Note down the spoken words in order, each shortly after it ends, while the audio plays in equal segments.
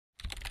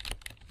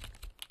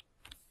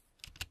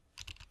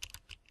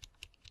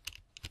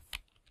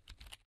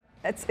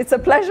It's a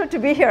pleasure to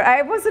be here.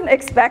 I wasn't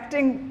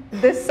expecting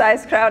this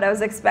size crowd. I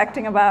was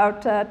expecting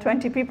about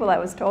 20 people. I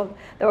was told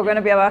there were going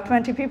to be about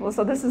 20 people,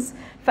 so this is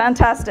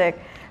fantastic.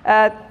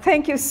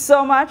 Thank you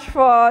so much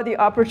for the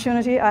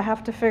opportunity. I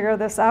have to figure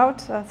this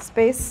out,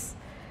 space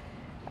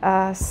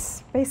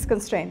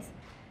constraints.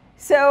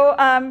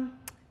 So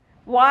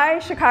why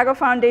Chicago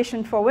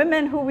Foundation for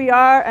Women, who we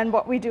are and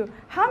what we do?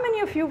 How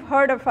many of you have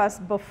heard of us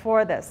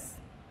before this?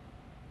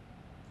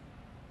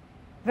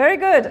 Very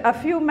good. A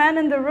few men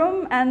in the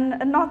room and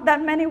not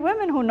that many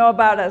women who know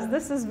about us.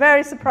 This is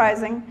very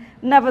surprising.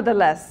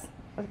 Nevertheless,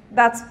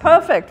 that's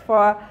perfect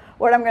for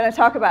what I'm going to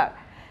talk about.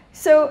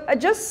 So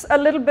just a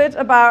little bit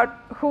about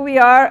who we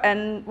are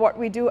and what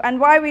we do and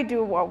why we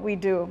do what we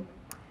do.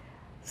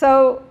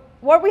 So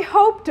what we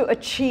hope to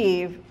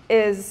achieve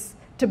is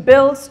to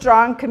build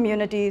strong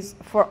communities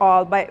for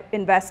all by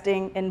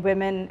investing in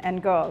women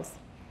and girls.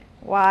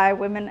 Why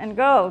women and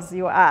girls,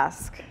 you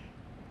ask?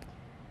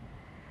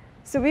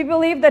 So we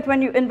believe that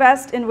when you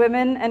invest in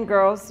women and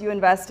girls, you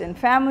invest in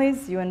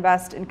families, you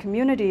invest in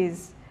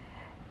communities,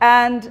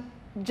 and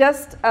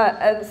just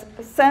a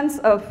sense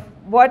of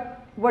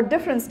what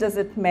difference does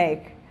it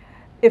make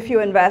if you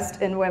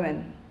invest in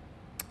women.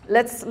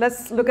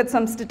 Let's look at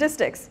some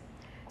statistics.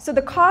 So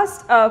the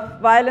cost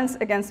of violence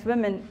against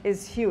women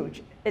is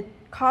huge. It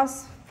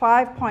costs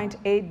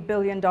 $5.8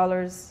 billion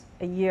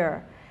a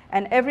year,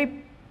 and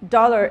every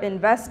dollar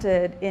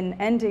invested in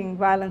ending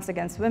violence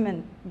against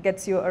women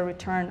gets you a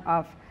return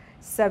of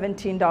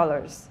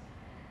 $17.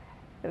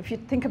 If you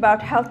think about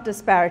health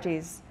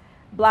disparities,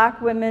 Black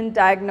women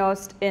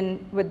diagnosed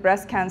with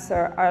breast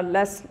cancer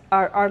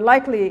are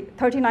likely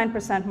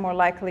 39% more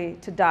likely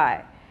to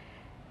die.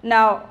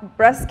 Now,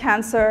 breast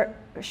cancer,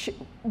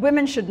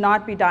 women should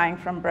not be dying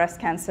from breast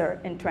cancer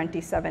in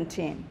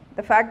 2017.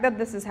 The fact that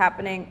this is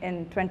happening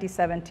in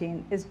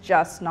 2017 is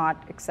just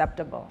not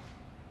acceptable.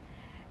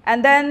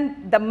 And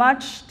then the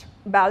much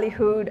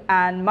ballyhooed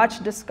and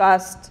much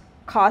discussed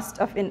cost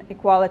of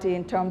inequality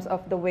in terms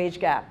of the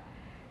wage gap.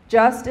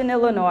 Just in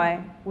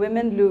Illinois,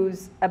 women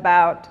lose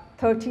about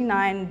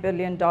 $39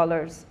 billion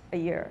a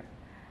year.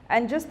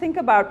 And just think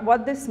about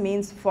what this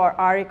means for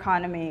our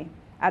economy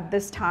at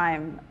this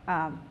time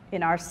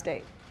in our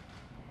state.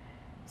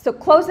 So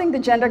closing the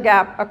gender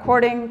gap,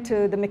 according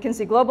to the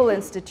McKinsey Global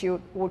Institute,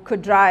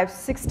 could drive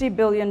 $60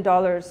 billion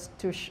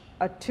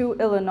to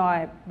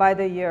Illinois by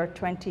the year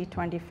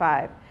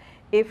 2025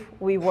 if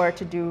we were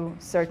to do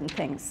certain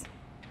things.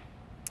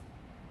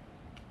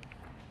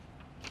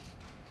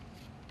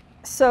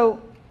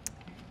 So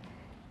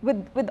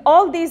with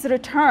all these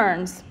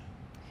returns,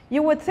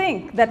 you would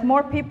think that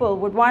more people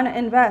would want to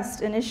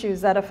invest in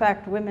issues that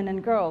affect women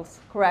and girls,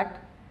 correct?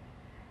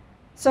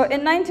 So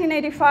in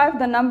 1985,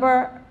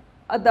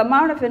 the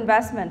amount of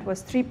investment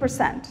was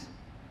 3%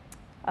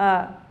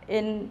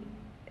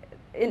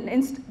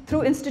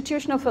 through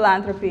institutional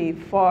philanthropy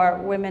for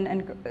women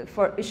and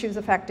for issues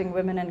affecting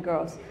women and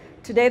girls.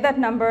 Today, that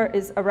number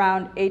is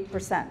around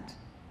 8%.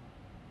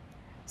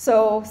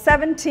 So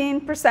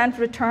 17%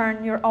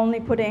 return, you're only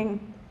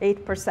putting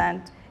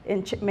 8%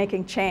 in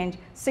making change.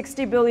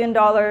 $60 billion,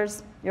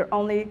 you're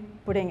only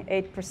putting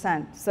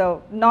 8%.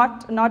 So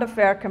not a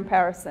fair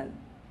comparison.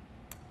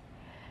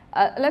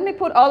 Let me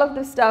put all of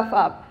this stuff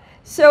up.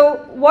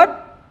 So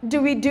what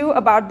do we do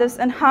about this,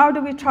 and how do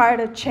we try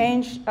to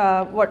change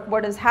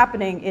what is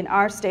happening in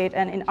our state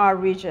and in our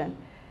region?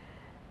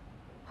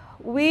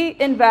 We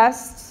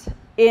invest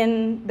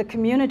in the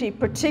community,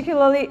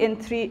 particularly in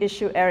 3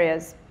 issue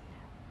areas.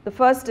 The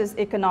first is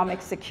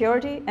economic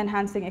security,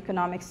 enhancing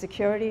economic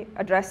security,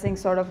 addressing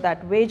sort of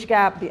that wage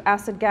gap, the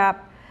asset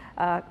gap,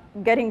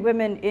 getting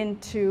women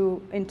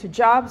into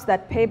jobs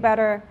that pay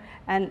better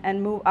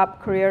and move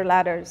up career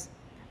ladders.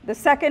 The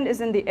second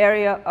is in the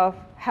area of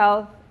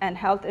health and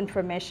health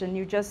information.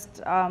 You just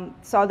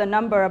saw the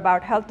number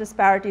about health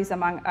disparities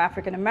among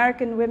African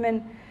American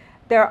women.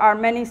 There are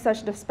many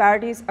such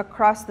disparities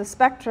across the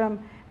spectrum,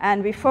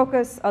 and we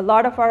focus a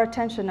lot of our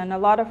attention and a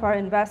lot of our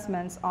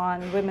investments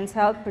on women's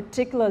health,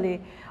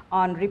 particularly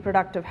on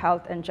reproductive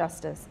health and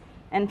justice.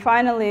 And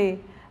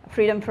finally,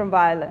 freedom from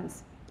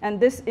violence.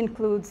 And this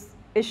includes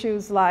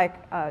issues like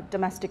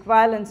domestic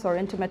violence or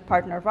intimate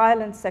partner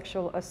violence,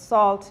 sexual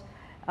assault,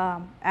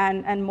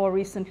 and more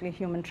recently,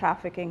 human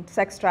trafficking,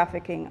 sex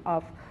trafficking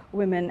of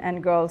women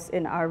and girls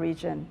in our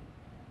region.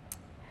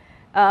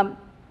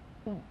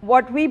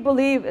 What we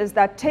believe is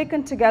that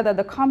taken together,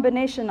 the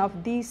combination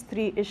of these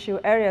 3 issue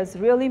areas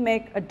really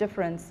make a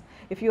difference.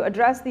 If you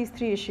address these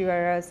 3 issue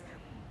areas,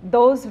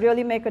 those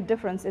really make a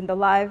difference in the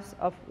lives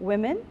of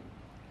women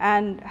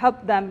and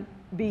help them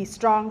be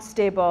strong,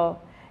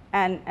 stable,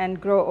 and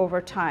grow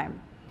over time.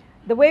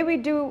 The way we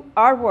do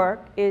our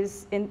work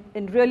is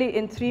really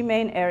in 3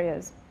 main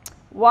areas.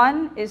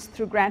 One is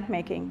through grant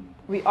making.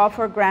 We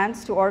offer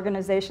grants to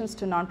organizations,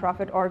 to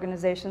nonprofit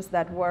organizations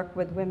that work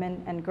with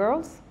women and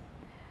girls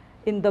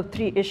in the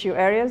 3 issue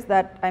areas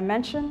that I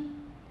mentioned.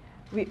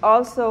 We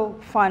also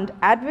fund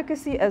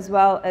advocacy as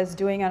well as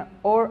doing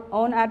our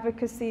own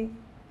advocacy,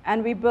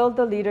 and we build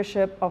the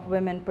leadership of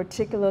women,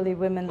 particularly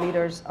women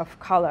leaders of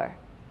color.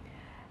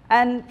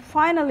 And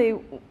finally,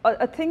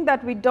 a thing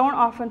that we don't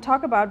often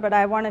talk about, but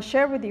I want to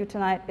share with you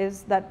tonight,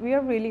 is that we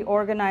are really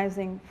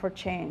organizing for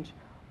change.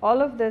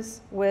 All of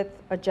this with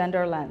a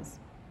gender lens.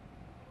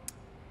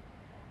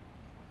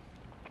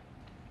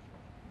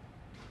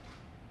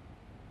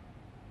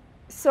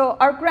 So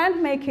our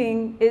grant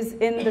making is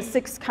in the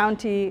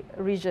 6-county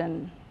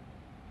region.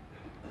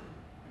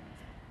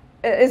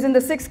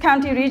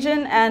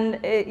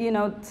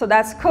 And so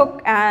that's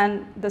Cook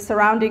and the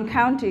surrounding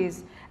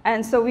counties.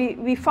 And so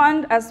we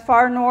fund as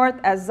far north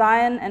as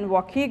Zion and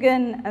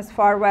Waukegan, as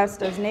far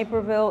west as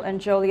Naperville and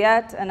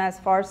Joliet, and as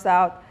far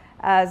south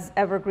as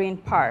Evergreen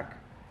Park.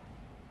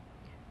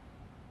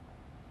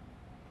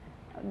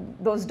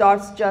 Those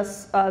dots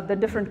just, the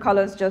different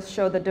colors just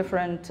show the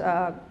different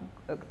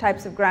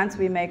types of grants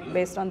we make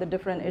based on the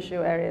different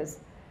issue areas.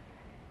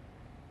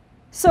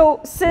 So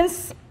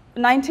since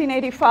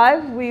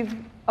 1985, we've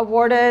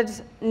awarded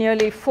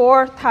nearly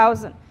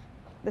 4,000.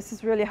 This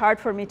is really hard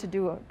for me to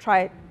do,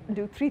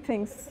 do 3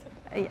 things.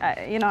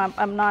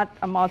 I'm not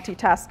a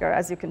multitasker,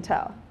 as you can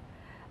tell.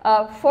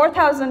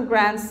 4,000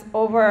 grants,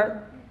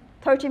 over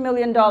 $30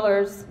 million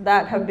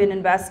that have been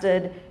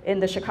invested in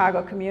the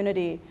Chicago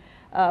community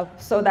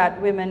so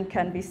that women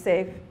can be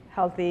safe,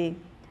 healthy,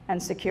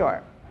 and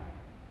secure.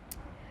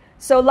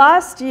 So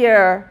last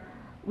year,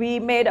 we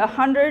made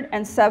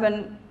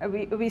 107,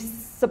 we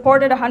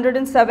supported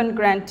 107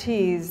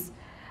 grantees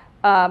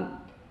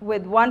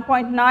with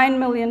 $1.9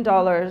 million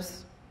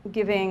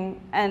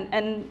giving,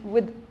 and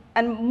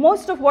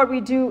most of what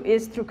we do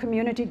is through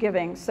community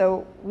giving.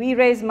 So we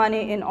raise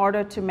money in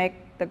order to make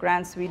the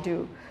grants we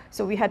do.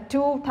 So we had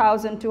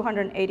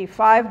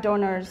 2,285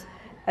 donors,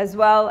 as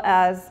well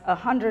as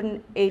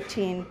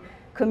 118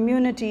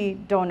 community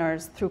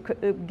donors through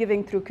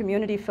giving through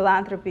community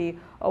philanthropy,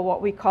 or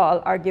what we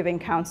call our giving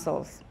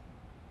councils.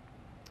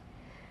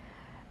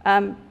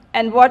 And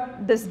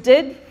what this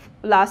did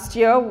last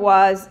year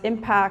was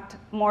impact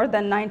more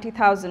than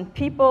 90,000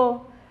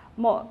 people,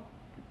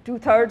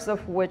 2/3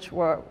 of which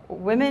were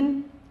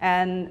women,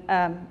 and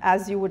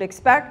as you would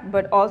expect,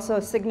 but also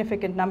a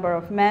significant number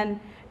of men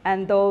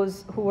and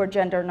those who were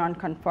gender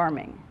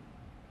nonconforming.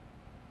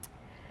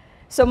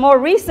 So more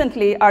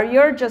recently, our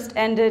year just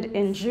ended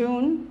in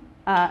June.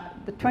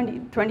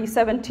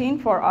 2017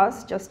 for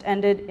us just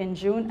ended in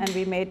June, and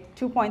we made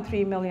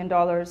 $2.3 million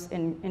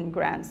in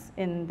grants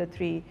in the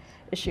 3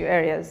 issue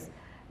areas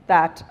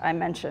that I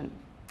mentioned.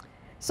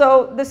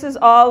 So this is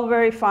all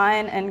very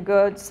fine and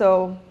good.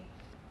 So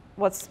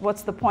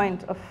what's the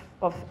point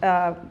of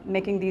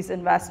making these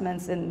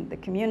investments in the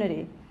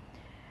community?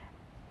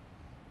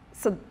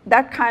 So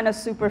that kind of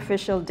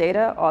superficial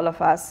data, all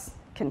of us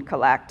can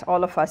collect,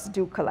 all of us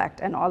do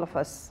collect, and all of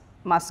us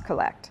must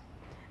collect.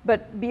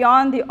 But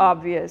beyond the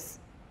obvious,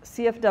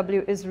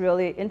 CFW is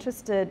really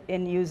interested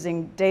in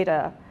using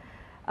data,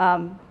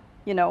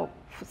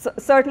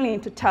 certainly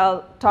to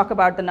talk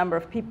about the number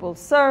of people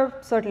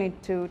served, certainly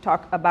to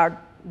talk about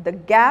the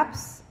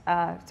gaps,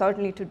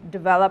 certainly to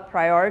develop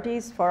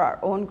priorities for our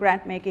own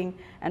grant making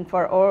and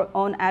for our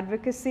own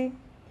advocacy,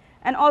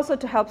 and also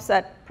to help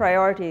set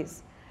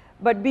priorities.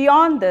 But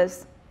beyond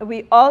this,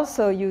 we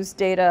also use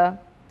data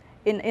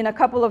in a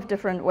couple of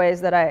different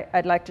ways that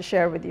I'd like to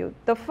share with you.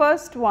 The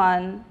first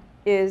one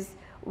is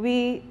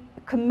we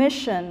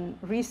commission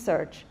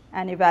research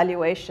and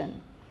evaluation,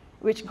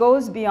 which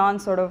goes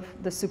beyond sort of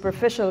the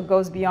superficial,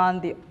 goes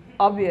beyond the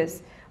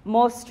obvious.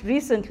 Most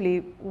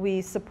recently,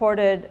 we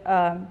supported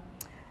a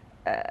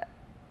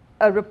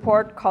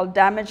report called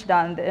Damage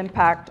Done, the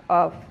impact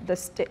of the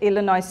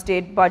Illinois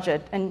state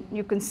budget. And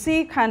you can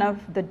see kind of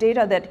the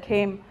data that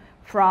came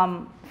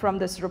from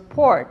this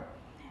report.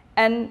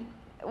 And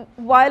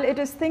while it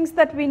is things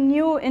that we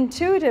knew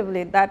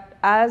intuitively, that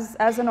as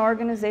an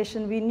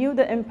organization, we knew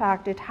the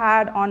impact it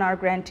had on our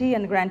grantee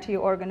and grantee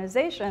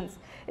organizations,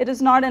 it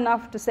is not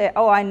enough to say,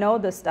 oh, I know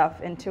this stuff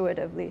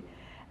intuitively.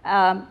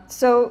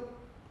 So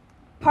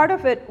part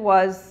of it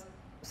was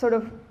sort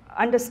of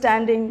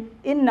understanding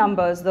in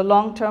numbers the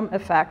long-term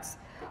effects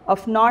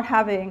of not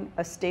having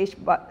a state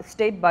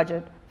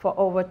budget for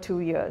over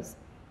 2 years.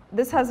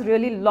 This has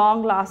really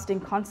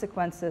long-lasting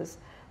consequences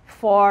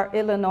for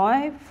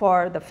Illinois,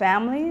 for the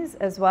families,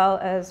 as well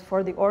as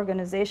for the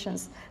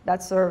organizations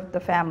that serve the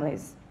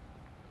families.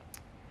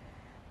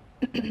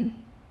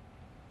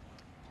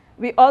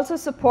 We also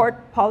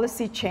support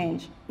policy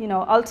change.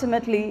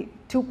 Ultimately,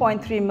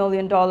 $2.3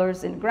 million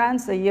in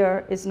grants a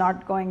year is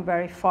not going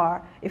very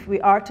far if we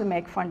are to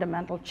make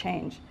fundamental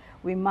change.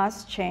 We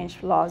must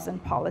change laws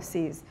and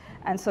policies.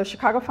 And so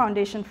Chicago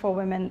Foundation for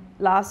Women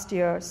last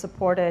year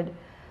supported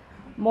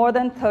more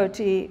than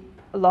 30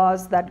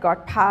 laws that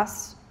got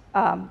passed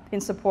in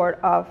support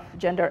of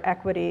gender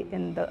equity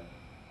in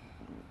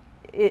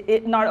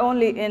not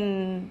only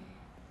in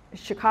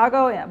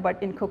Chicago,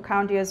 but in Cook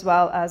County as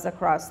well as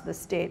across the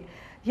state.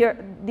 Here,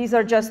 these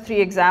are just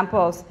 3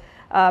 examples.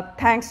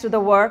 Thanks to the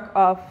work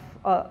of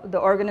the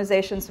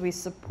organizations we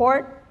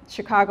support,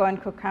 Chicago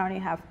and Cook County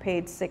have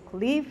paid sick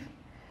leave.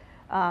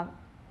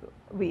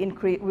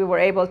 We were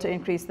able to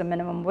increase the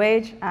minimum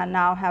wage and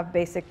now have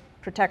basic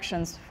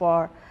protections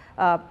for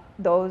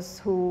those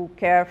who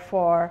care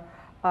for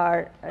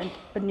our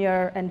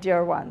near and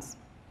dear ones.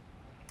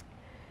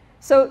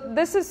 So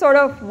this is sort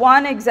of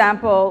one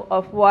example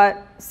of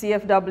what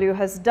CFW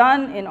has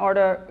done in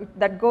order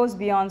that goes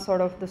beyond sort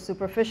of the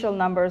superficial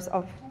numbers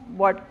of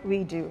what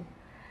we do.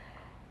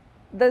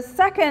 The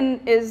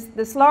second is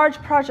this large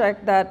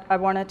project that I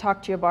want to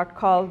talk to you about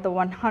called the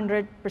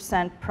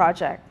 100%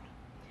 Project.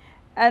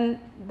 And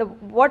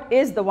what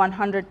is the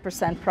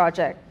 100%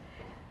 Project?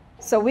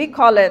 So we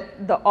call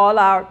it the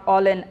all-out,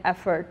 all-in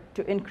effort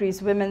to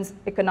increase women's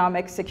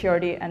economic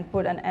security and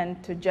put an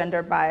end to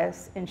gender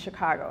bias in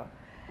Chicago.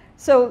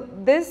 So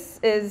this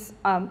is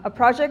a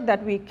project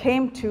that we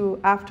came to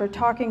after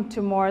talking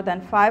to more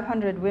than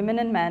 500 women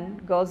and men,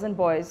 girls and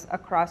boys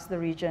across the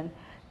region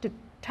to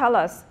tell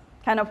us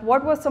kind of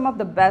what were some of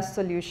the best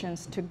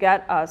solutions to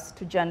get us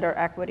to gender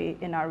equity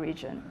in our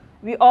region.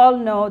 We all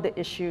know the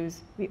issues.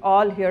 We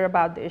all hear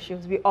about the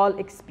issues. We all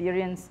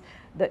experience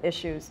the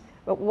issues.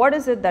 But what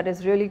is it that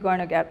is really going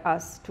to get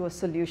us to a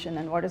solution,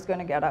 and what is going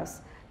to get us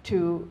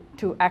to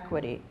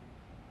equity?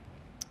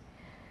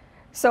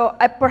 So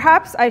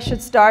perhaps I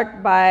should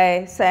start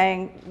by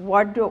saying,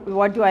 what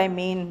do I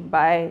mean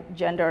by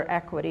gender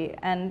equity,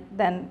 and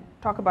then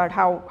talk about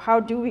how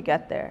do we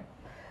get there.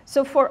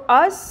 So for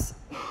us,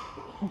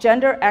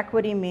 gender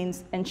equity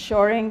means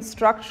ensuring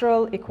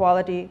structural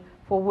equality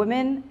for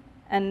women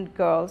and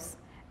girls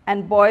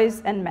and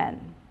boys and men,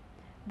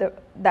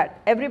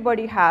 that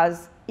everybody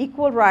has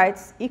equal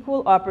rights,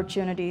 equal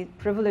opportunity,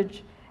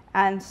 privilege,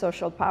 and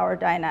social power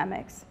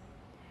dynamics.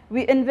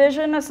 We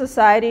envision a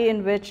society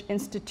in which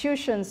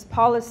institutions,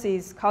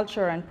 policies,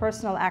 culture, and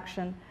personal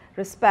action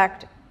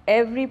respect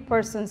every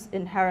person's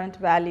inherent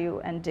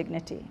value and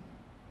dignity.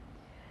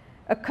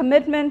 A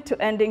commitment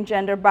to ending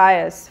gender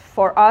bias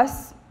for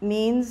us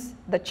means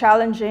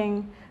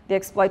challenging the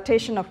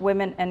exploitation of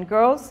women and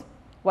girls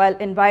while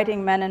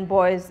inviting men and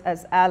boys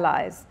as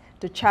allies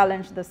to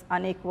challenge this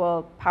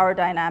unequal power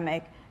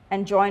dynamic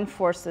and join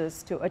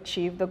forces to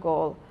achieve the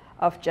goal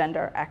of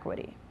gender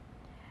equity.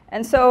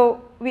 And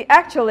so we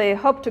actually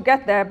hope to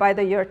get there by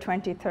the year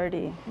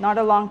 2030, not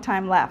a long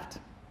time left.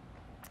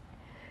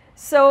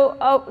 So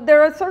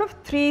there are sort of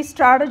three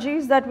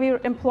strategies that we're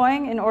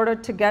employing in order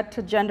to get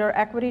to gender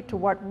equity, to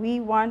what we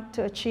want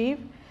to achieve.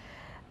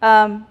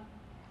 And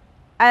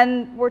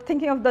we're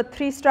thinking of the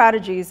three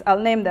strategies. I'll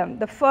name them.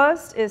 The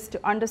first is to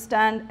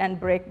understand and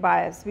break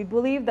bias. We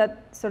believe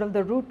that sort of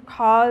the root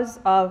cause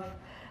of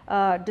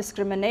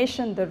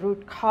discrimination, the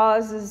root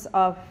causes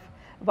of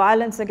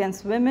violence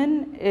against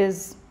women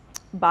is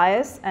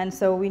bias, and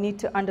so we need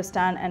to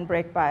understand and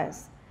break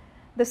bias.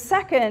 The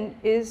second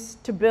is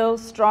to build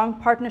strong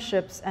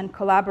partnerships and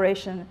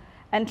collaboration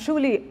and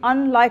truly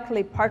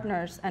unlikely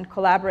partners and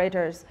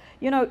collaborators.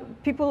 You know,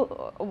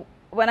 people,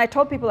 when I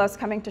told people I was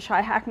coming to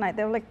Shy Hack Night,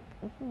 they were like,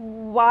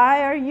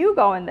 why are you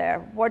going there?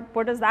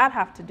 What does that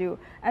have to do?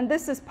 And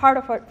this is part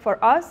of it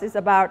for us, is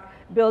about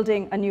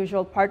building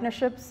unusual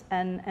partnerships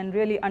and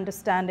really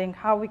understanding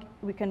how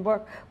we can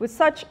work with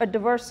such a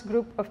diverse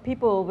group of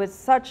people with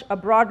such a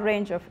broad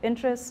range of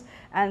interests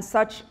and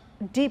such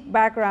deep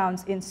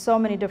backgrounds in so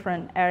many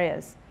different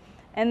areas.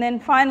 And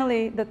then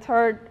finally, the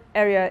third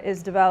area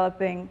is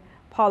developing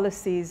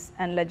policies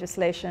and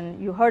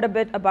legislation. You heard a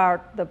bit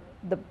about the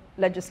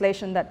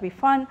legislation that we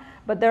fund,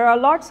 but there are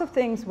lots of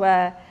things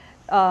where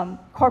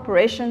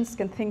corporations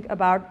can think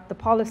about the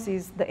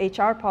policies, the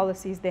HR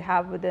policies they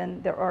have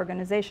within their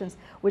organizations,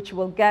 which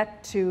will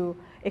get to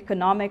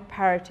economic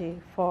parity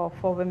for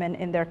women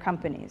in their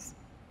companies.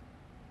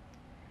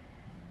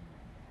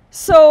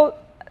 So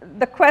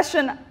the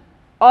question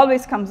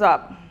always comes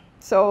up.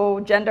 So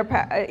gender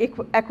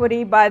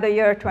equity by the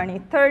year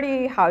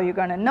 2030, how are you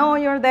going to know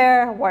you're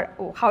there?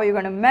 How are you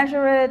going to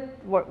measure it?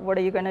 What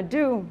are you going to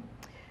do?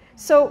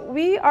 So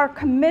we are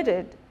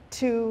committed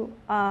to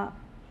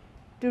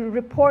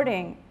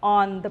reporting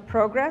on the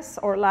progress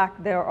or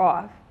lack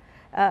thereof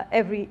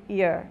every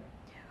year.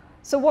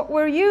 So what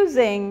we're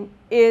using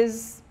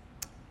is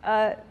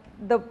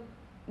the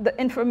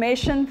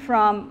information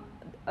from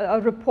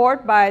a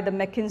report by the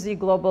McKinsey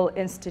Global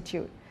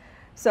Institute.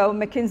 So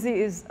McKinsey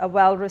is a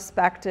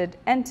well-respected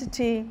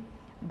entity.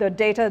 The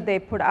data they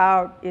put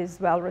out is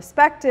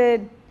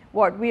well-respected.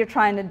 What we're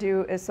trying to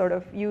do is sort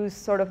of use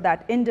sort of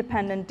that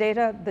independent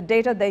data. The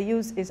data they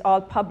use is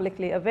all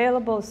publicly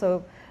available,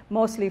 so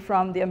mostly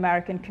from the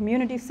American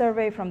Community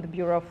Survey, from the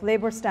Bureau of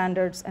Labor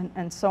Standards,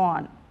 and so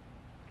on.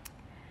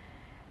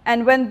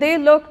 And when they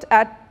looked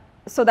at,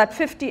 so that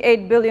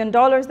 $58 billion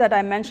that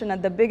I mentioned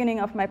at the beginning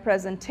of my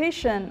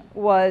presentation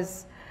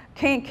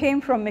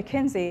came from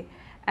McKinsey,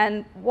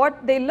 and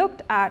what they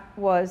looked at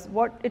was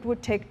what it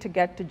would take to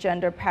get to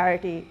gender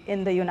parity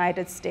in the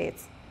United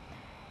States.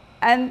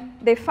 And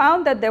they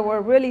found that there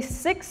were really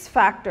 6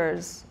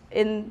 factors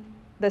in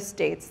the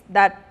states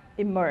that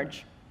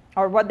emerge,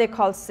 or what they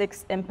call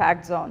 6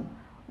 impact zone.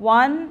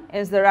 1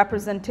 is the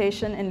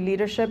representation in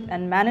leadership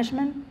and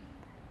management.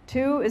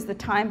 2 is the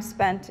time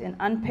spent in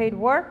unpaid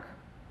work,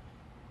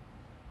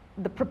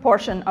 the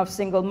proportion of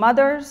single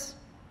mothers,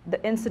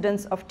 the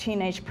incidence of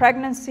teenage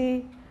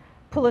pregnancy,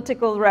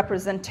 political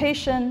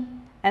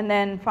representation, and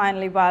then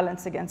finally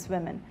violence against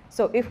women.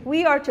 So if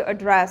we are to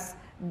address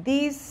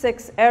these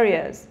 6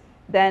 areas,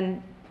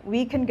 then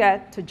we can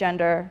get to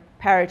gender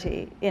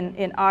parity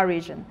in our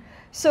region.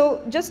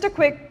 So just a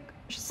quick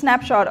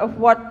snapshot of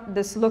what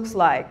this looks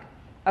like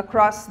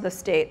across the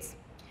states.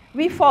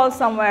 We fall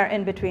somewhere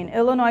in between.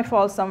 Illinois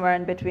falls somewhere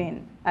in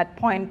between at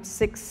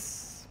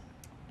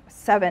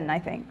 0.67, I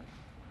think.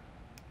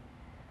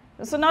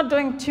 So not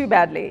doing too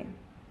badly.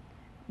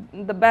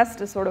 The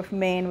best is sort of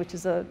Maine, which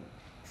is a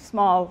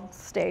small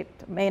state,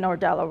 Maine or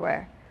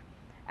Delaware.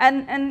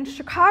 And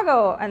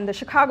Chicago and the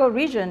Chicago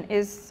region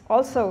is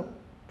also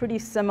pretty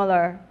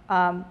similar.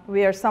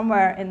 We are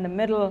somewhere in the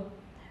middle.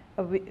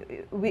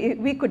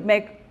 We could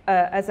make,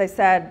 as I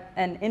said,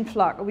 an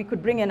influx. We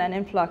could bring in an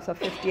influx of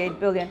 58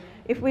 billion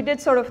if we did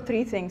sort of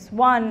 3 things.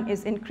 One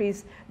is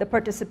increase the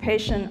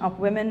participation of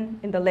women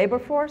in the labor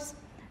force.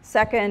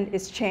 Second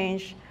is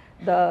change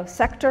the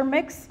sector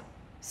mix.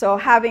 So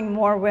having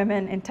more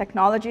women in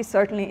technology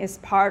certainly is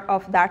part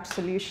of that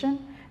solution.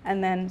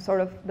 And then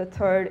sort of the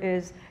third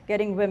is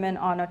getting women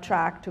on a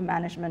track to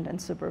management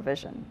and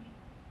supervision.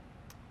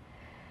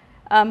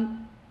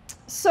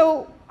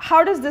 So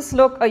how does this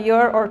look a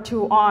year or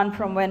 2 on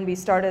from when we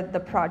started the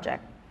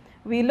project?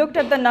 We looked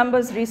at the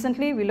numbers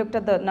recently. We looked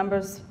at the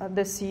numbers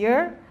this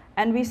year.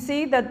 And we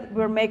see that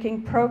we're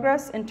making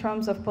progress in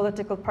terms of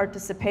political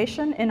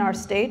participation in our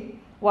state.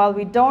 While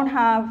we don't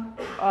have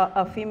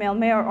a female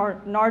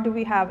mayor, nor do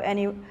we have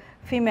any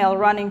female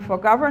running for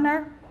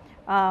governor,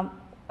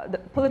 the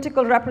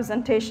political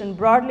representation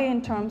broadly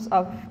in terms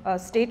of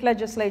state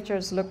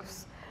legislatures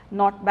looks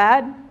not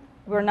bad.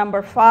 We're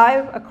number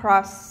 5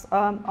 across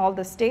all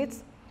the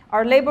states.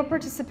 Our labor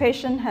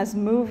participation has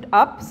moved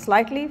up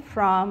slightly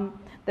from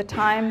the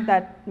time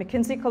that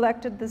McKinsey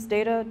collected this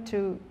data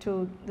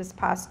to this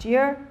past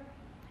year.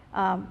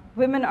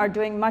 Women are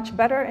doing much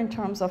better in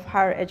terms of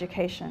higher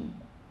education.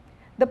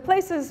 The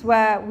places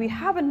where we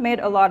haven't made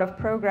a lot of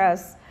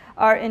progress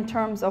are in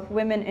terms of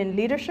women in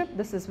leadership.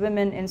 This is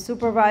women in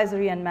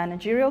supervisory and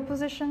managerial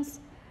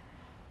positions.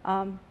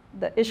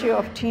 The issue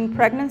of teen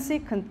pregnancy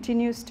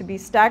continues to be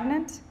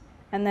stagnant.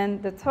 And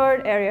then the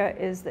third area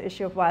is the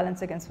issue of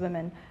violence against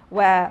women,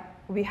 where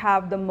we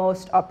have the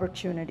most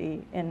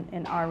opportunity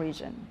in our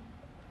region.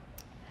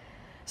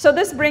 So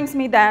this brings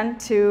me then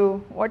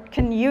to what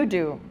can you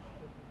do?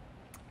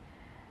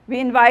 We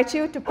invite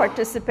you to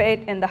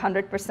participate in the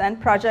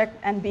 100% project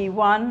and be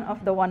one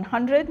of the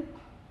 100.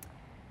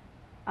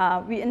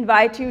 We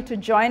invite you to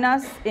join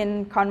us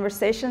in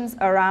conversations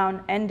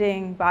around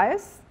ending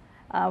bias.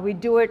 We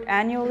do it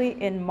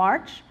annually in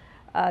March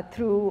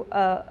through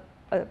a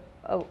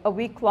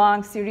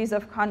week-long series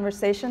of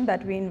conversation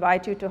that we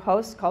invite you to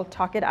host called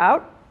Talk It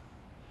Out.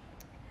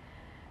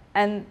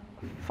 And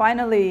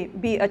finally,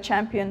 be a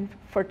champion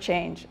for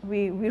change.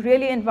 We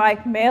really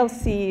invite male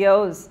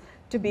CEOs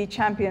to be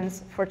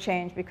champions for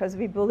change because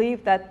we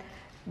believe that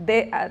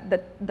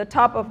the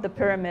top of the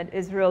pyramid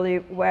is really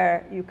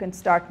where you can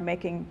start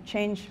making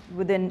change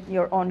within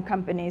your own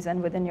companies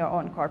and within your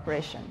own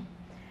corporation.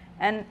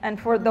 And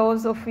for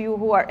those of you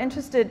who are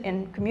interested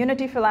in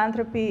community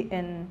philanthropy,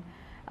 in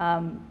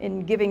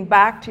giving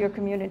back to your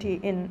community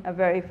in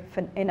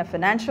a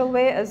financial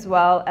way, as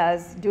well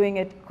as doing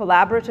it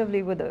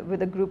collaboratively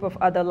with a group of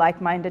other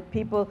like-minded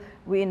people,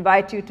 we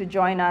invite you to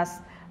join us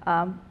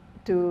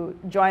through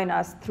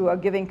a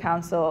giving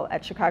council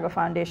at Chicago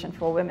Foundation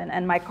for Women.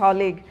 And my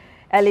colleague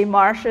Ellie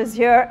Marsh is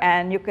here,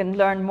 and you can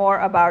learn more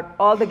about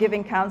all the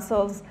giving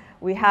councils.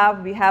 We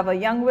have a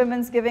Young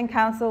Women's Giving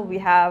Council. We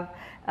have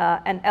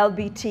an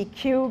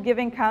LGBTQ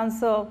Giving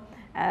Council.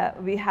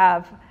 We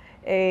have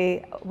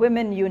a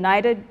Women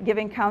United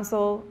Giving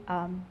Council,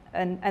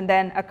 and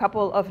then a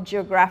couple of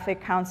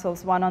geographic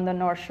councils, one on the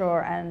North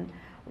Shore and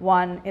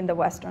one in the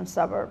western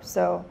suburbs.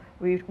 So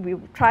we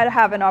try to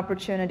have an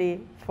opportunity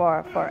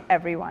for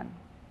everyone.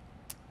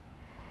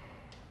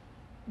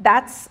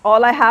 That's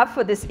all I have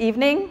for this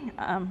evening.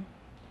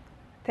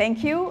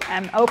 Thank you.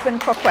 I'm open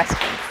for questions.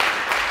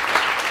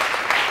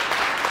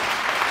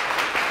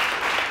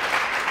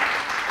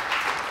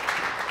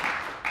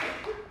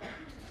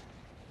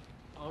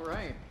 All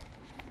right.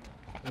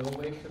 We'll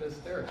wait for this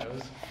there.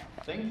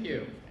 Thank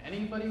you.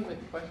 Anybody with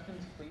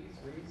questions, please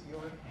raise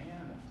your hand.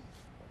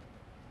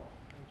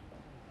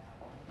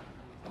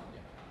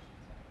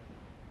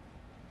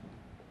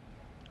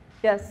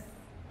 Yes.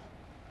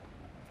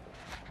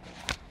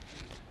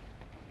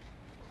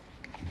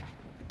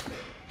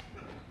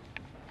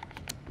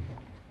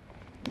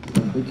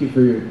 Thank you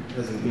for your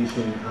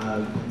presentation.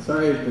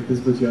 Sorry if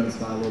this puts you on the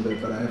spot a little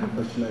bit, but I have a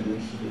question I'd be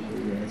interested to hear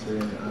your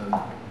answering.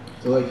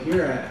 So like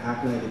here at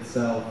HackNight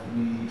itself,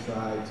 we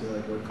try to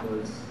like work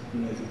towards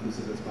being as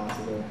inclusive as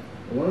possible.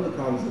 And one of the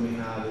problems that we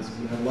have is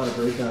we have a lot of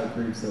breakout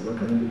groups that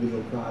work on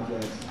individual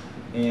projects,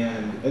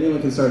 and anyone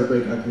can start a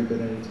breakout group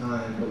at any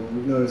time, but what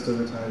we've noticed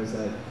over time is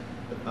that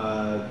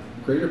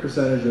greater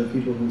percentage of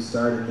people who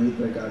start and lead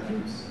breakout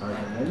groups are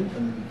men,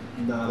 and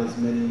not as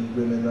many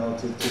women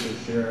relative to the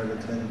share of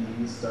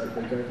attendees start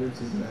breakout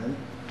groups as men.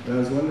 And I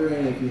was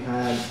wondering if you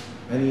had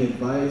any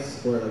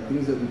advice or like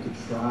things that we could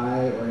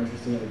try or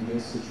interesting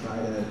ideas to try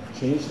to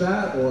change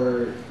that,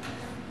 or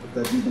if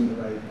that's even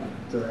the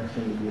right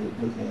direction to be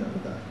looking at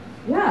with that.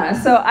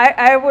 Yeah, so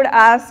I would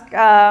ask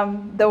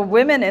the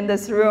women in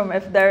this room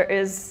if there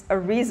is a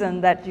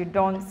reason that you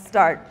don't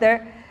start.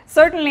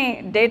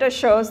 Certainly, data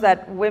shows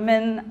that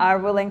women are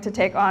willing to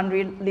take on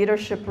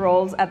leadership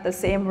roles at the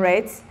same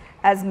rates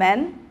as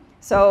men.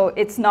 So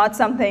it's not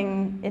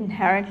something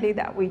inherently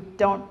that we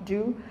don't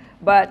do,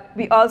 but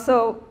we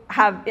also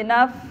have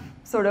enough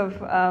sort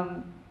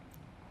of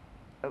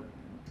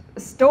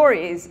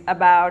stories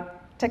about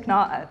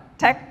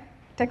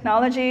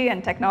technology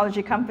and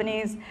technology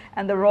companies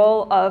and the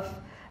role of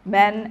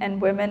men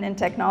and women in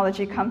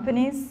technology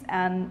companies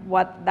and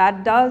what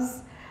that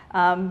does.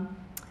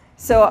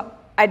 So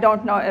I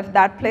don't know if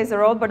that plays a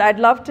role, but I'd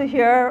love to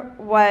hear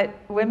what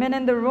women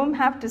in the room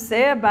have to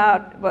say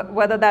about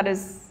whether that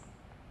is,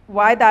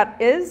 why that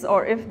is,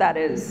 or if that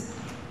is.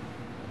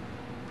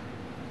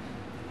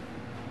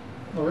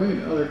 All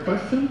right, other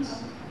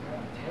questions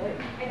I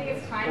think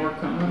it's time. or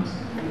comments?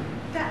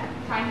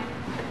 Time.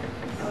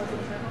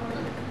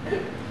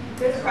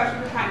 There's a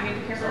question for time. We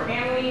have to care for our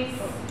families,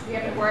 we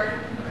have to work,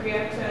 we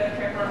have to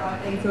care for a lot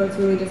of things, so it's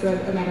really just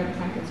a matter of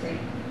time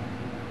constraint.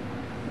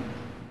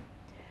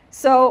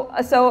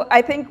 So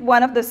I think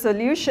one of the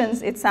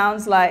solutions, it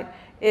sounds like,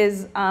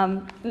 is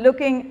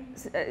looking,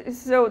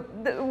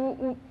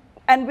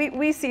 and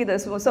we see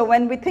this. So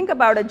when we think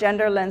about a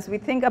gender lens, we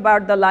think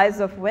about the lives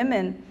of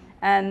women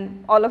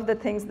and all of the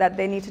things that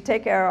they need to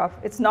take care of.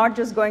 It's not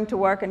just going to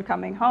work and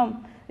coming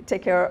home. They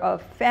take care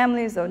of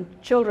families and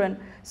children.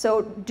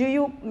 So do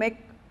you make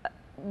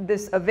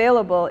this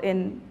available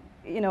in,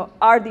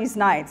 are these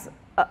nights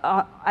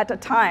at a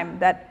time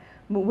that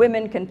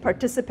women can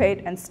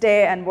participate and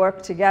stay and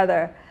work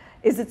together?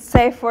 Is it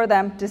safe for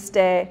them to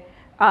stay?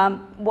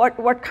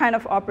 What kind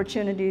of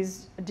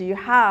opportunities do you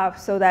have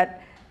so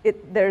that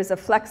there's a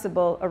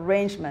flexible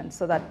arrangement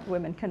so that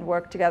women can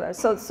work together?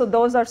 So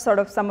those are sort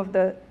of some of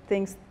the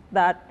things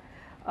that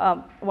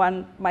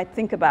one might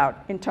think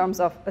about in terms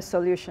of a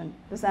solution.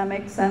 Does that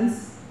make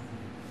sense?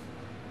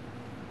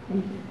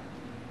 Thank you.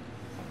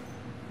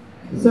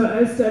 So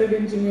I studied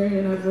engineering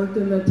and I've worked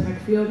in the tech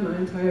field my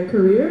entire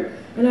career,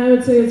 and I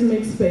would say it's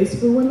make space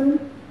for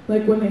women.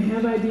 Like when they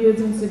have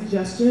ideas and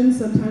suggestions,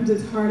 sometimes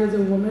it's hard as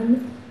a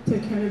woman to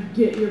kind of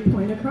get your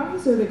point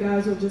across, or the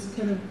guys will just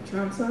kind of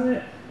trounce on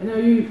it. I know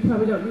you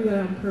probably don't do that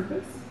on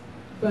purpose,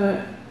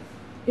 but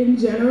in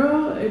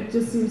general, it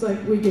just seems like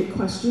we get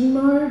questioned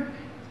more,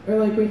 or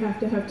like we have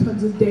to have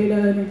tons of data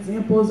and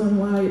examples on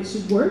why it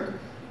should work.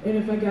 And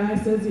if a guy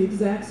says the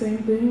exact same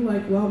thing,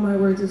 like, well, my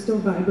words are still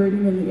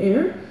vibrating in the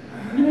air,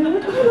 and they're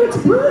like, oh, that's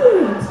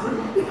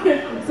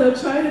brilliant. So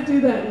try to do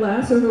that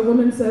less, or if a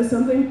woman says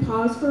something,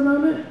 pause for a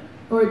moment,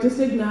 or just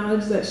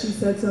acknowledge that she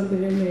said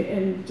something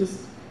and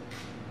just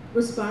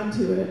respond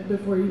to it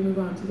before you move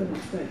on to the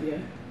next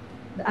idea.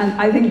 And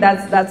I think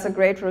that's a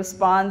great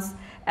response.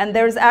 And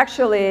there's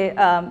actually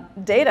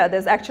data,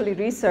 there's actually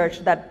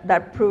research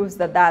that proves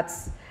that that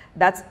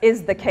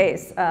is the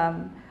case.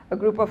 A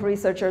group of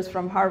researchers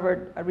from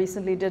Harvard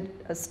recently did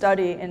a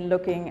study in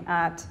looking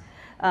at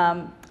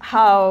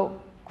how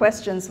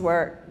questions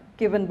were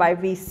given by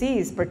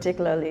VCs,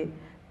 particularly,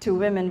 to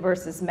women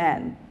versus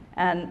men.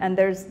 And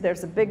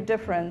there's a big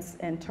difference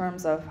in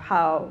terms of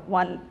how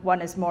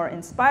one is more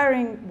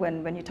inspiring.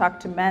 When you talk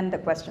to men, the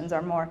questions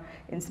are more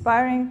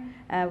inspiring.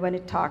 When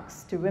it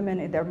talks to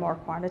women, they're more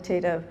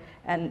quantitative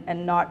and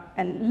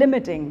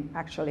limiting,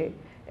 actually,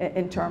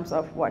 in terms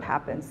of what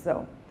happens.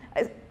 So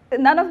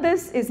none of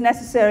this is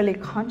necessarily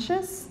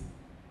conscious.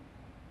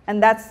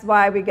 And that's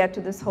why we get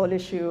to this whole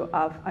issue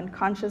of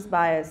unconscious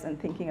bias and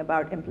thinking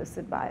about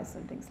implicit bias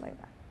and things like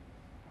that.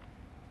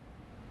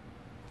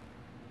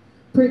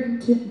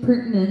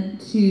 Pertinent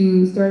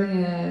to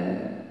starting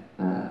a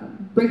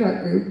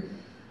breakout group.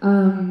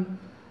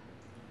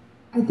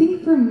 I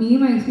think for me,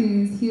 my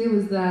experience here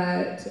was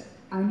that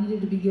I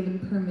needed to be given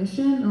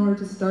permission in order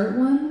to start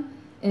one,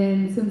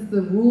 and since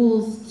the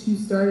rules to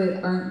start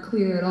it aren't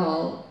clear at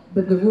all,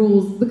 but the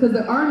rules, because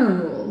there are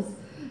no rules.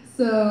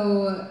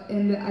 So,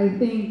 and I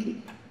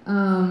think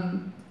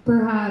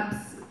perhaps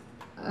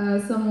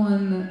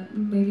someone,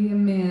 maybe a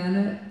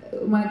man,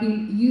 might be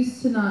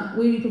used to not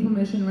waiting for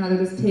permission, rather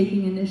just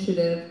taking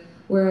initiative,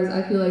 whereas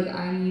I feel like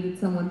I needed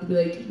someone to be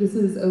like, this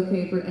is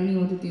okay for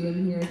anyone to do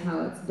and here's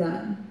how it's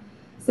done.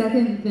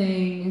 Second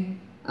thing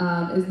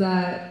is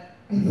that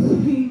I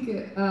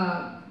think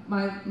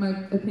my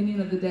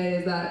opinion of the day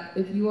is that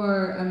if you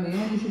are a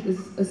man, you should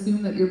just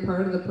assume that you're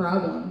part of the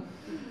problem.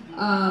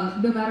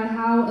 No matter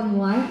how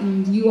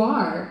enlightened you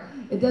are,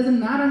 it doesn't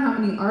matter how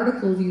many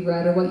articles you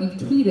read or what you've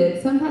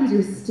tweeted, sometimes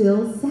you're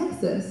still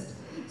sexist.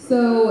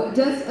 So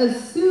just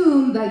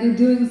assume that you're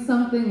doing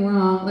something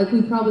wrong, like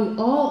we probably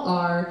all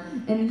are,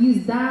 and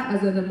use that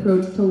as an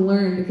approach to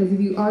learn, because if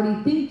you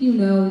already think you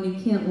know, then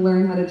you can't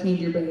learn how to change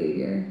your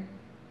behavior.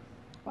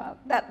 Wow,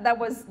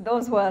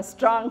 those were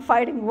strong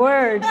fighting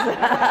words.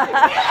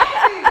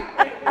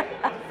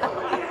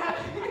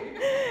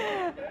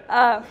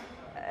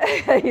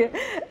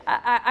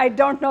 I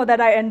don't know that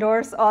I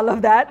endorse all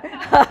of that.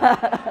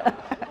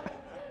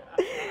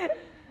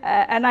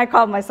 And I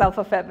call myself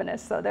a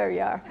feminist, so there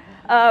you are.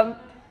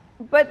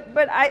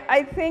 But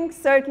I think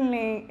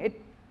certainly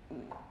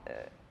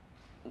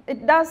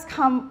it does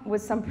come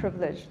with some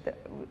privilege.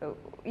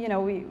 You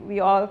know, we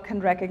all can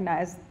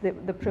recognize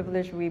the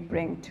privilege we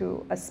bring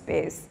to a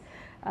space,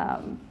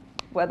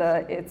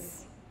 whether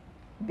it's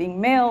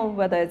being male,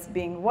 whether it's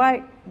being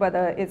white,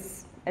 whether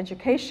it's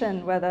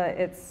education, whether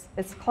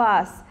it's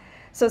class.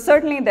 So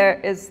certainly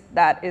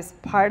that is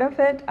part of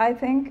it, I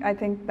think. I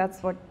think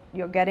that's what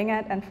you're getting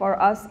at. And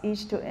for us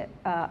each to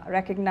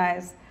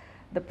recognize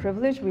the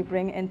privilege we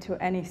bring into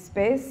any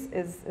space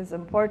is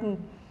important.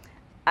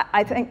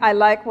 I think I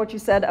like what you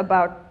said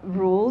about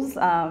rules.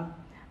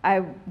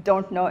 I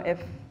don't know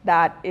if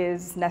that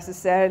is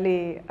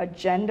necessarily a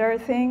gender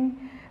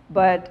thing,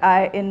 but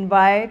I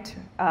invite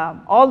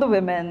all the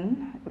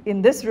women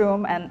in this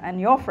room and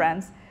your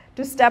friends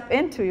to step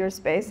into your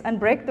space and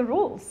break the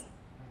rules.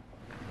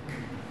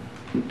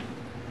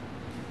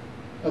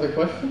 Other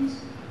questions?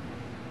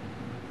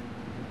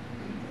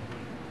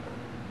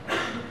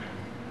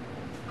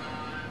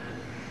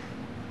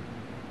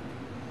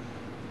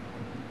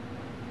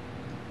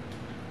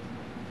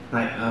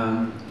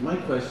 Hi, my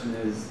question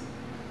is,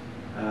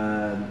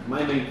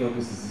 my main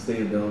focus is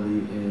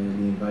sustainability in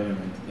the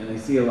environment, and I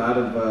see a lot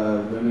of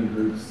women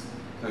groups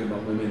talking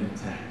about women in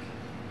tech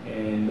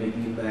and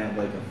making that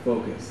like a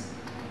focus.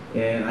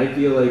 And I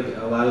feel like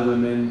a lot of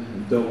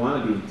women don't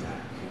want to be in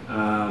tech.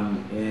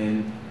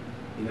 And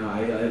you know,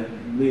 I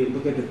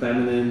look at the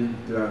feminine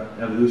throughout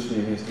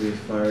evolutionary history as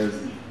far as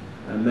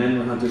men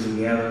were hunters and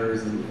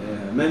gatherers,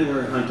 and men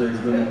were hunters,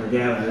 women were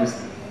gatherers.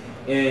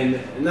 And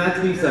not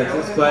to be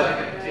sexist, but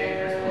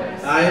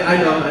I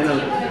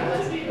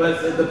know.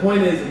 But the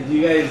point is, do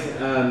you guys?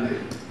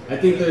 I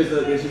think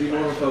there should be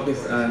more of a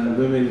focus on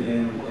women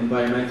in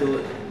environmental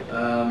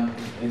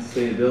and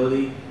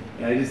sustainability,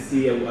 and I just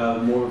see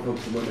more of a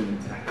focus on women in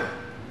tech.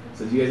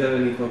 So do you guys have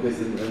any focus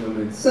in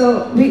women's?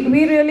 So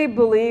we really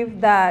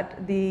believe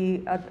that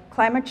the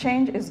climate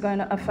change is going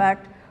to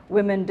affect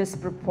women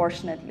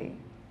disproportionately,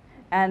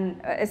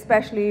 and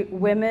especially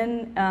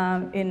women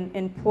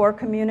in poor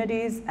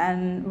communities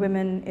and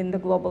women in the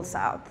global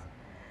south.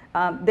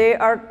 They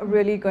are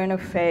really going to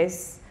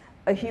face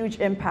a huge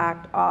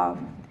impact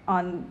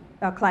on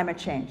climate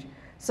change.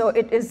 So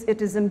it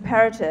is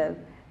imperative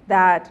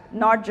that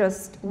not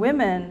just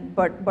women,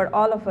 but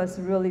all of us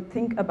really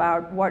think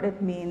about what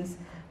it means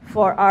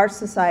for our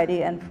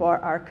society and for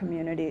our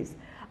communities.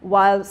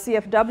 While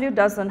CFW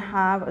doesn't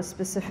have a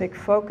specific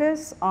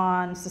focus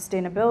on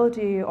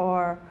sustainability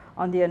or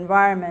on the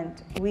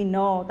environment, we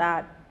know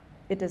that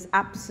it is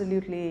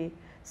absolutely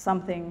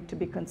something to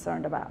be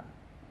concerned about.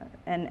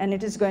 And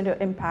it is going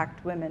to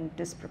impact women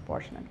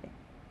disproportionately.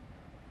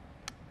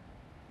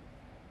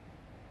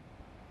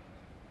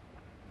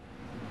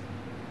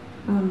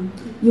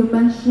 You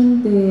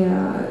mentioned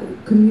the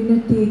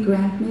community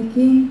grant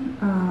making.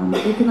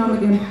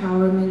 Economic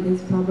empowerment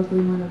is probably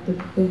one of the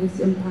biggest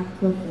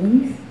impactful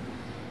things,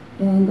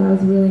 and I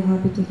was really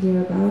happy to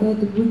hear about it.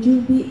 Would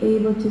you be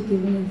able to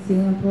give an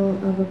example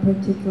of a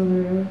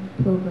particular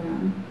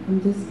program?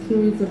 I'm just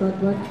curious about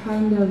what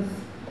kind of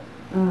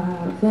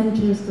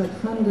ventures got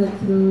funded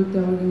through the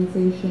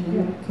organization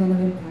and what kind of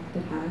impact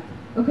it had.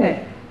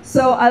 Okay,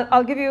 so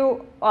I'll give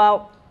you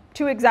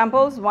 2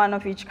 examples, one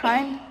of each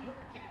kind.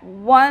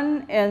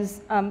 One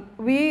is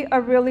we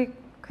are really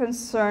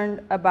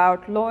concerned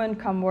about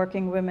low-income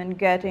working women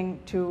getting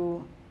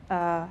to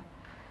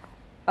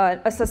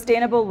a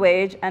sustainable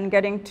wage and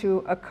getting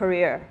to a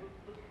career,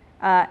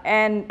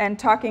 and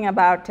talking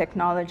about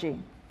technology.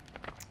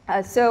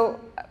 So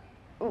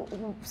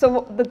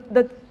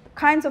the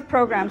kinds of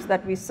programs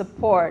that we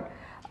support,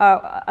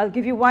 I'll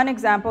give you one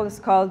example. It's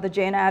called the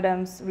Jane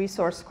Addams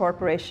Resource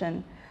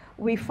Corporation.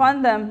 We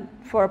fund them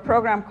for a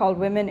program called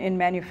Women in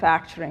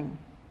Manufacturing.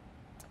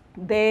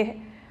 They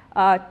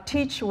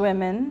teach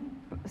women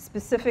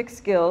specific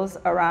skills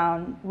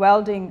around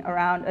welding,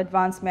 around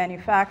advanced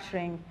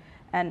manufacturing,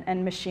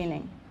 and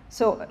machining.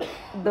 So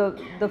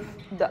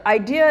the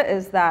idea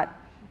is that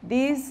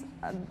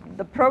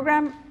the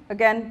program,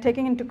 again,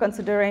 taking into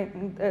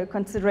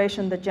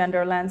consideration the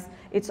gender lens,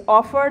 it's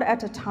offered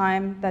at a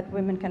time that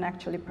women can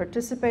actually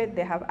participate.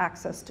 They have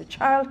access to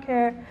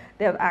childcare.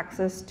 They have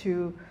access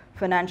to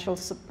financial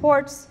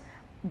supports.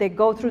 They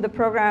go through the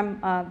program,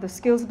 the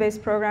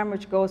skills-based program,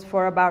 which goes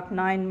for about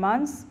 9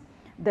 months.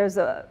 There's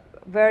a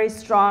very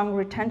strong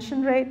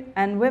retention rate,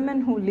 and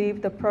women who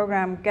leave the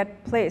program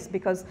get placed,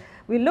 because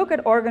we look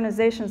at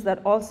organizations that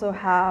also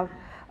have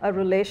a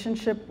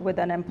relationship with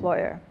an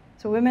employer.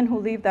 So women who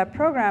leave that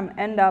program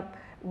end up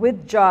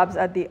with jobs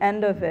at the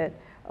end of it,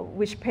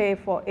 which pay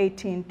for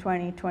 $18,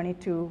 $20,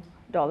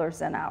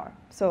 $22 an hour.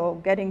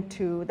 So getting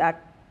to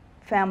that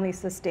family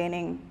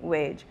sustaining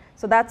wage.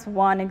 So that's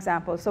one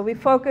example. So we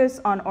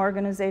focus on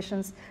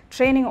organizations,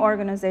 training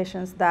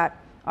organizations that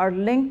are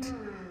linked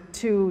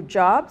to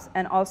jobs,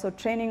 and also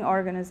training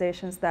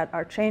organizations that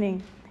are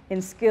training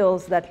in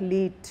skills that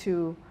lead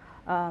to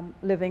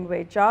living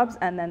wage jobs,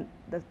 and then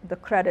the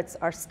credits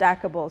are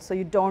stackable, so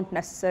you don't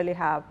necessarily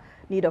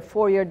need a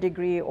 4-year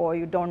degree, or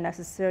you don't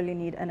necessarily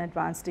need an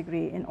advanced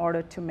degree in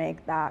order to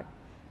make that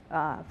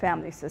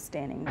family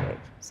sustaining wage.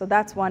 So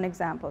that's one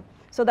example.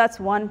 So that's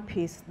one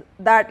piece.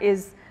 That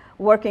is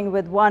working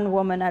with one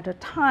woman at a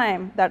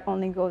time. That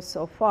only goes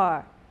so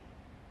far.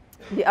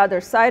 The other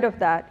side of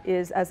that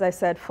is, as I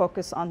said,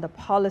 focus on the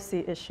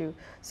policy issue.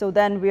 So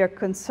then we are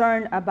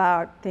concerned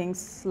about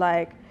things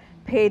like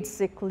paid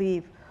sick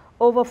leave.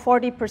 Over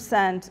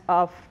 40%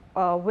 of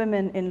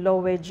women in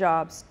low-wage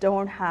jobs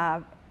don't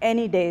have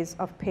any days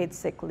of paid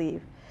sick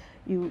leave.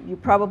 You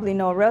probably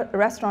know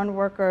restaurant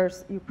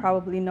workers. You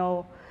probably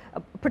know,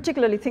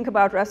 particularly think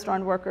about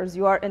restaurant workers.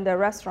 You are in their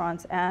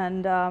restaurants,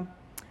 and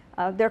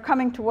they're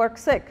coming to work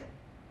sick,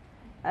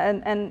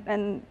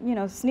 and you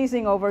know,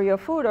 sneezing over your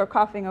food or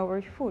coughing over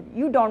your food.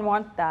 You don't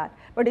want that,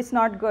 but it's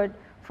not good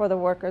for the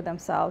worker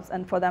themselves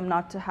and for them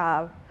not to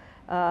have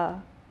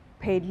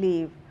paid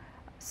leave.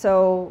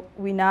 So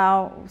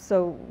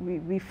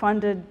we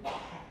funded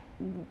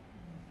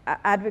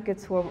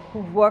advocates who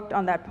worked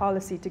on that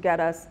policy to get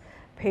us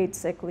paid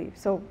sick leave.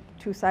 So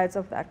two sides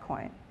of that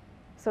coin.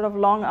 Sort of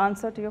long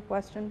answer to your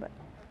question, but.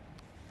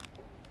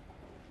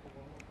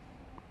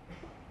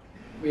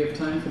 We have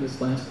time for this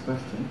last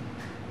question.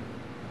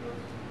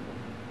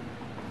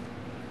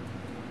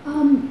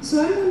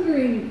 So I'm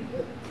wondering,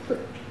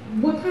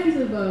 what kinds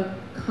of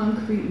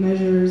concrete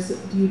measures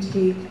do you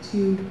take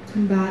to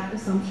combat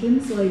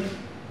assumptions, like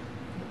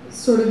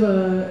sort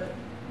of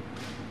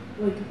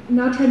like,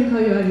 not trying to call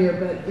you out here,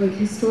 but like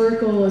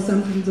historical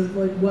assumptions of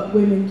like what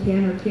women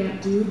can or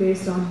can't do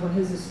based on what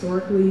has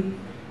historically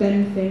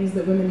been things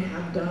that women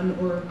have done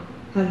or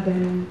have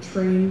been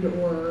trained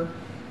or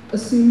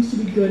assumed to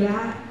be good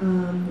at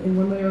in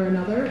one way or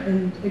another.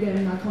 And again,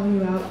 I'm not calling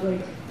you out,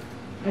 like,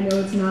 I know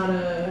it's not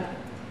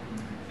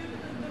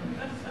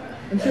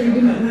I'm sure you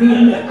didn't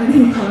mean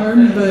any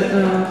harm, but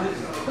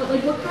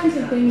like, what kinds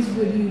of things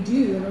would you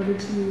do in order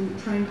to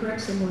try and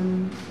correct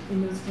someone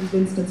in those kinds of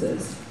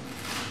instances?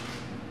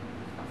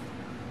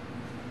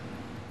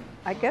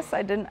 I guess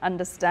I didn't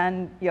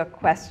understand your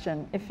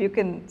question. If you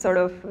can sort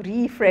of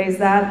rephrase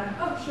that.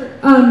 Oh,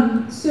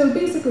 sure. So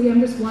basically, I'm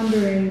just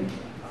wondering,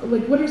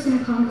 like, what are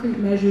some concrete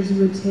measures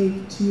you would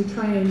take to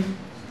try and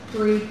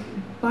break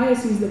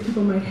biases that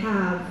people might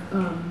have,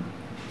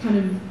 kind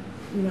of,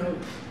 you know,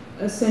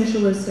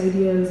 essentialist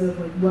ideas of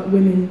like what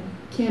women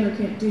can or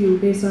can't do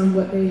based on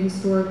what they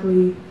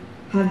historically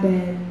have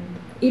been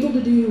able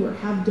to do or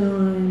have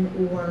done,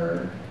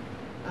 or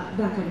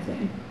that kind of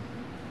thing?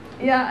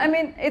 Yeah, I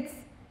mean, it's,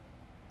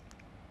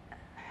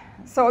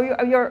 so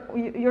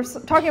you're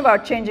talking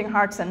about changing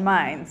hearts and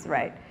minds,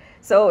 right?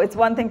 So it's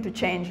one thing to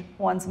change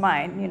one's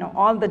mind. You know,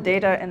 all the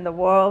data in the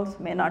world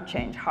may not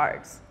change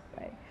hearts,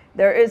 right?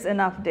 There is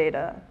enough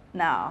data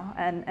now,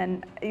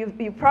 and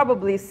you've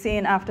probably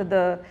seen after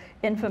the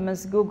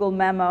infamous Google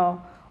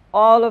memo,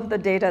 all of the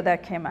data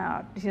that came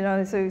out. You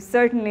know, so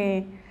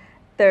certainly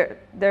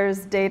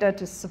there's data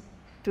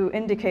to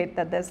indicate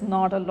that there's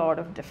not a lot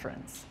of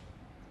difference.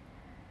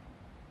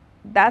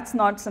 That's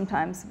not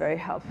sometimes very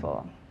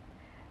helpful.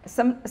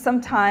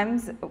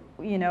 Sometimes,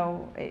 you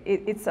know,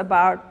 it's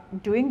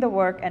about doing the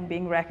work and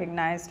being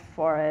recognized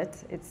for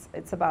it.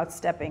 It's about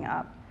stepping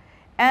up.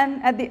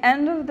 And at the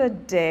end of the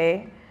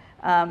day,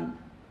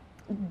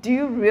 do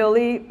you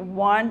really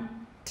want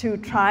to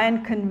try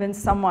and convince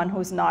someone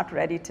who's not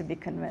ready to be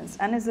convinced?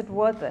 And is it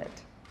worth it?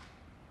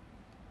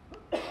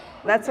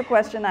 That's a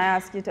question I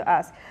ask you to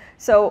ask.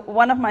 So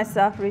one of my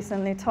staff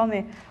recently told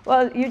me,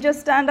 well, you just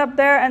stand up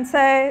there and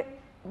say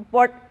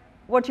what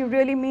you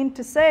really mean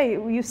to say.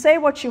 You say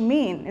what you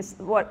mean, is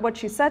what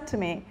she said to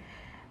me.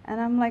 And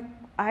I'm like,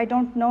 I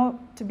don't know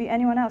to be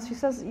anyone else. She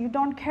says, you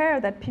don't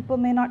care that people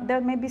may not, there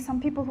may be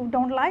some people who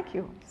don't like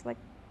you. It's like,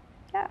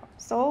 yeah,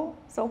 so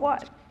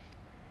what?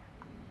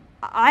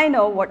 I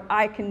know what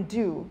I can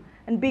do,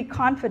 and be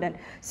confident.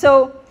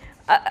 So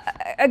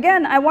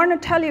again, I want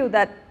to tell you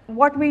that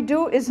what we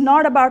do is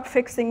not about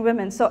fixing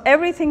women. So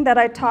everything that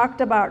I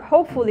talked about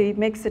hopefully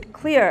makes it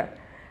clear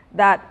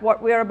that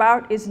what we're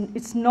about is,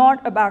 it's not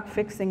about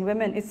fixing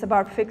women, it's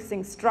about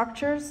fixing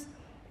structures,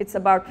 it's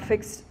about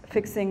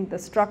fixing the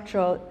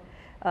structural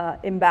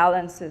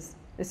imbalances.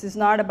 This is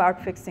not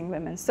about fixing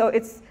women. So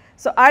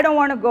I don't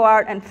want to go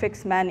out and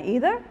fix men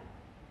either.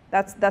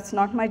 That's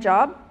not my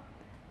job,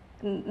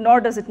 nor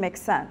does it make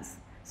sense.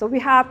 So we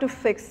have to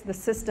fix the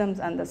systems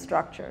and the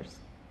structures.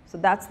 So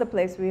that's the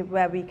place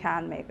where we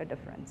can make a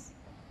difference.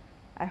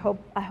 I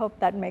hope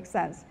that makes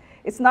sense.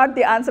 It's not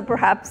the answer,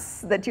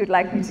 perhaps, that you'd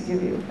like me to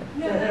give you.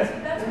 No,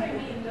 that's what I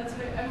mean. That's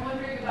what I'm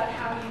wondering about,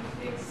 how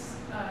you fix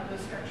those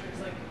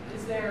structures. Like,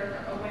 is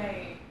there a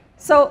way?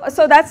 So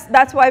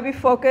that's why we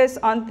focus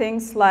on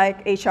things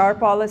like HR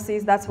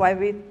policies. That's why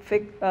we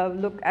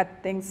look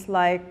at things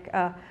like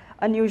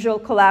unusual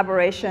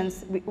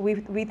collaborations.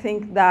 We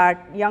think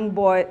that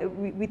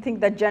we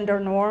think that gender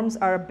norms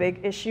are a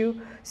big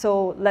issue.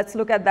 So let's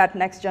look at that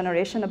next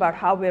generation, about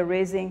how we're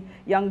raising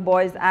young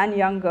boys and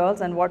young girls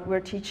and what we're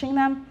teaching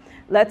them.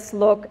 Let's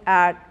look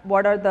at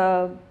what are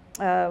the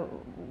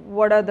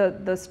what are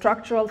the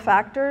structural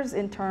factors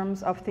in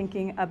terms of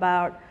thinking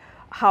about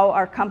how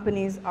our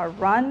companies are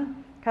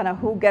run, kind of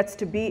who gets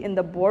to be in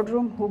the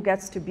boardroom, who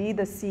gets to be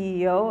the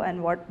CEO,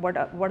 and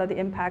what are the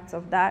impacts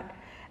of that.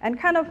 And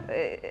kind of,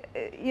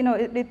 you know,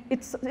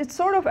 it's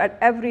sort of at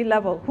every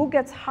level. Who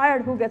gets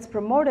hired, who gets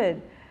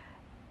promoted,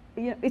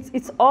 you know,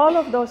 it's all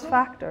of those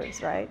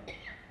factors, right?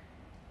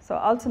 So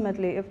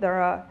ultimately, if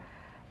there are,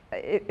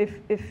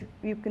 if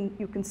you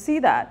can see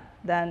that,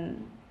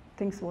 then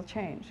things will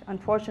change.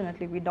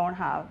 Unfortunately, we don't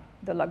have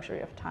the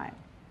luxury of time.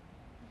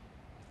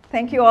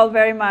 Thank you all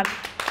very much.